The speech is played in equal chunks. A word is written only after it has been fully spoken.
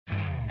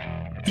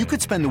You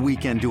could spend the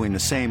weekend doing the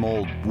same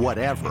old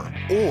whatever,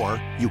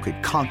 or you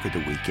could conquer the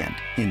weekend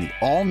in the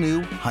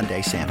all-new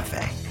Hyundai Santa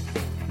Fe.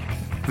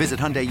 Visit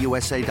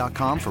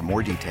HyundaiUSA.com for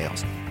more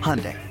details.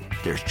 Hyundai,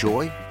 there's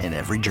joy in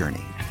every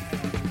journey.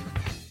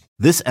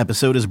 This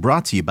episode is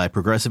brought to you by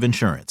Progressive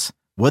Insurance.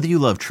 Whether you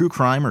love true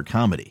crime or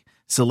comedy,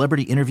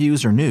 celebrity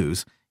interviews or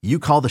news, you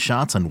call the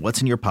shots on what's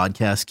in your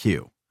podcast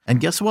queue. And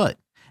guess what?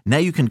 Now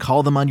you can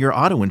call them on your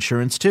auto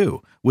insurance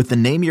too with the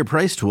Name Your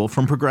Price tool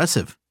from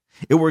Progressive.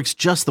 It works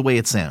just the way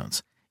it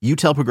sounds. You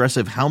tell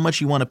Progressive how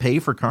much you want to pay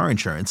for car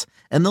insurance,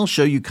 and they'll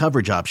show you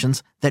coverage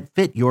options that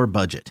fit your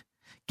budget.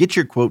 Get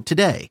your quote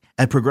today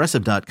at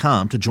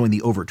Progressive.com to join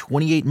the over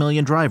 28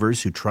 million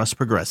drivers who trust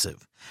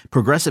Progressive.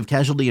 Progressive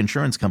Casualty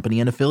Insurance Company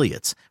and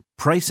Affiliates.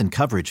 Price and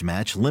coverage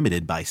match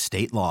limited by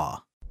state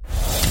law.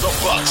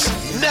 The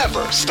Bucks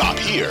never stop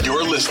here.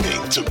 You're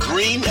listening to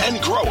Green and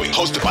Growing,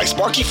 hosted by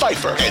Sparky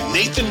Fifer and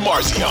Nathan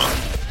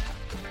Marzion.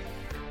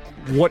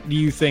 What do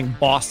you think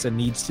Boston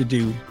needs to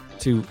do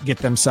to get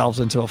themselves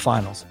into a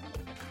finals?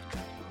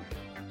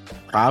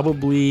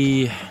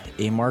 Probably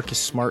a Marcus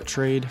Smart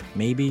trade,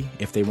 maybe,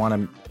 if they want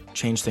to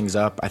change things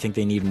up. I think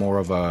they need more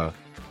of a,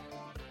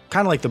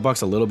 kind of like the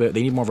Bucks a little bit,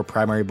 they need more of a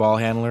primary ball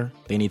handler.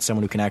 They need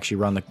someone who can actually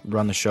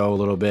run the show a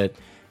little bit,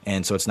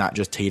 and so it's not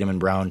just Tatum and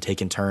Brown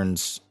taking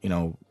turns,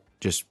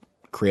 just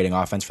creating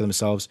offense for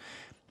themselves.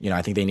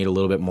 I think they need a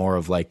little bit more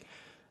of like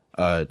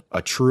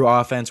a true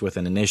offense with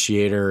an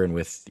initiator and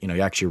with,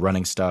 you're actually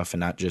running stuff and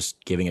not just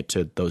giving it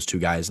to those two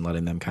guys and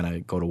letting them kind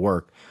of go to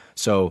work.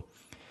 So,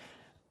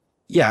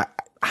 yeah,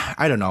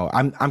 I don't know.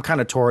 I'm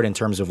kind of torn in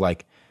terms of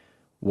like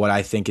what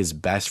I think is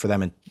best for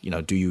them. And,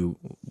 do you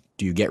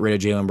get rid of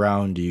Jaylen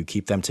Brown? Do you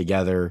keep them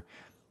together?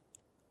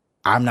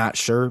 I'm not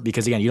sure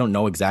because, again, you don't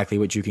know exactly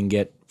what you can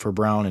get for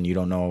Brown and you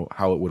don't know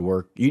how it would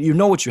work. You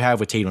know what you have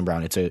with Tatum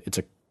Brown. It's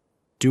a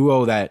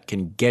duo that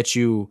can get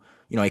you,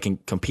 it can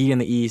compete in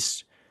the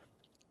East,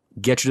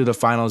 get you to the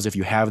finals if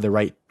you have the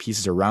right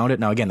pieces around it.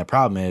 Now, again, the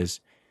problem is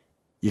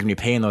you're going to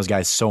be paying those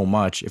guys so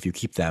much if you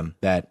keep them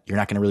that you're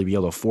not going to really be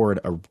able to afford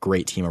a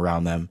great team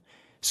around them.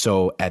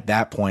 So at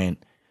that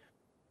point,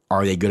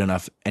 are they good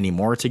enough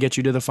anymore to get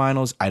you to the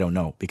finals? I don't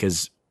know,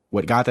 because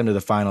what got them to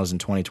the finals in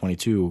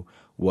 2022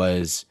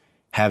 was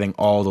having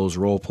all those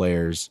role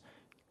players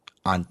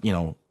on,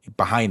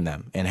 behind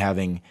them and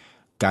having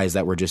guys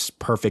that were just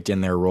perfect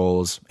in their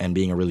roles and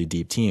being a really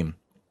deep team.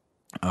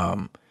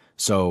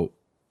 So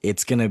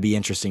it's going to be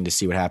interesting to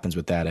see what happens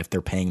with that if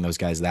they're paying those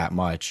guys that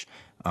much,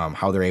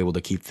 how they're able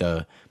to keep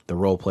the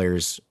role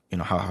players,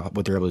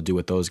 what they're able to do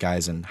with those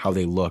guys and how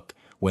they look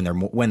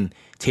when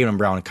Tatum and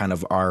Brown kind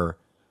of are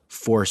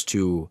forced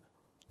to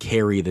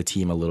carry the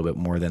team a little bit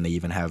more than they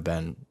even have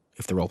been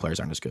if the role players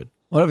aren't as good.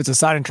 What if it's a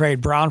sign and trade,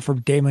 Brown for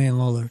Damian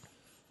Lillard?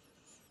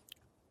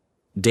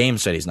 Dame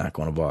said he's not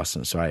going to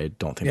Boston, so I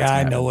don't think. Yeah,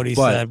 I know what he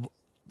said.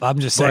 I'm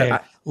just saying,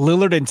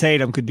 Lillard and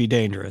Tatum could be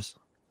dangerous.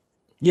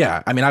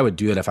 Yeah, I mean, I would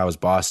do it if I was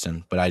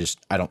Boston, but I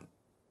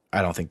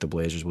don't think the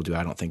Blazers will do it.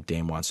 I don't think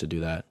Dame wants to do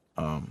that.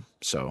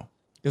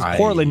 Because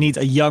Portland needs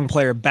a young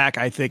player back,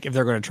 I think, if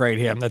they're going to trade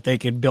him, that they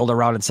can build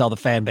around and sell the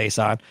fan base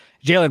on.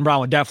 Jaylen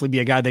Brown would definitely be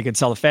a guy they could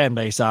sell the fan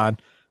base on,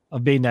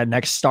 of being that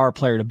next star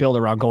player to build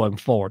around going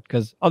forward.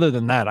 Because other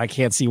than that, I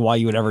can't see why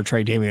you would ever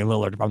trade Damian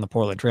Lillard from the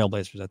Portland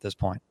Trailblazers at this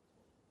point.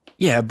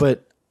 Yeah,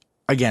 but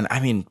again,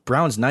 I mean,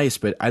 Brown's nice,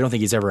 but I don't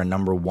think he's ever a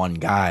number one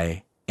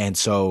guy. And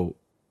so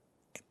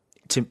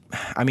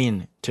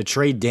to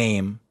trade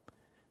Dame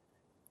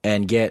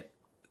and get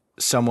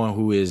someone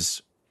who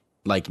is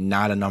like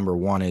not a number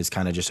one is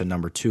kind of just a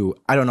number two.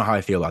 I don't know how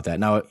I feel about that.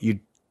 Now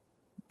you'd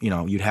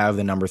have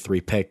the number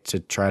 3 pick to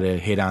try to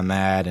hit on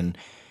that and,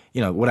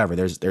 whatever.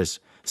 There's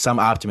some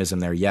optimism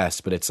there.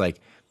 Yes. But it's like,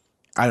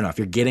 I don't know, if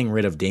you're getting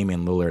rid of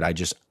Damian Lillard,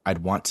 I'd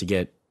want to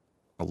get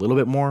a little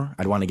bit more.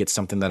 I'd want to get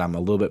something that I'm a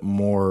little bit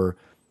more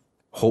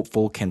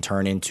hopeful can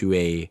turn into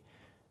a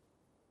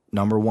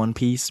number one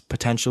piece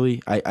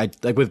potentially. I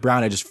like with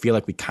Brown, I just feel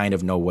like we kind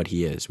of know what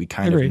he is. We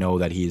kind of know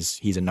that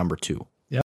he's a number 2.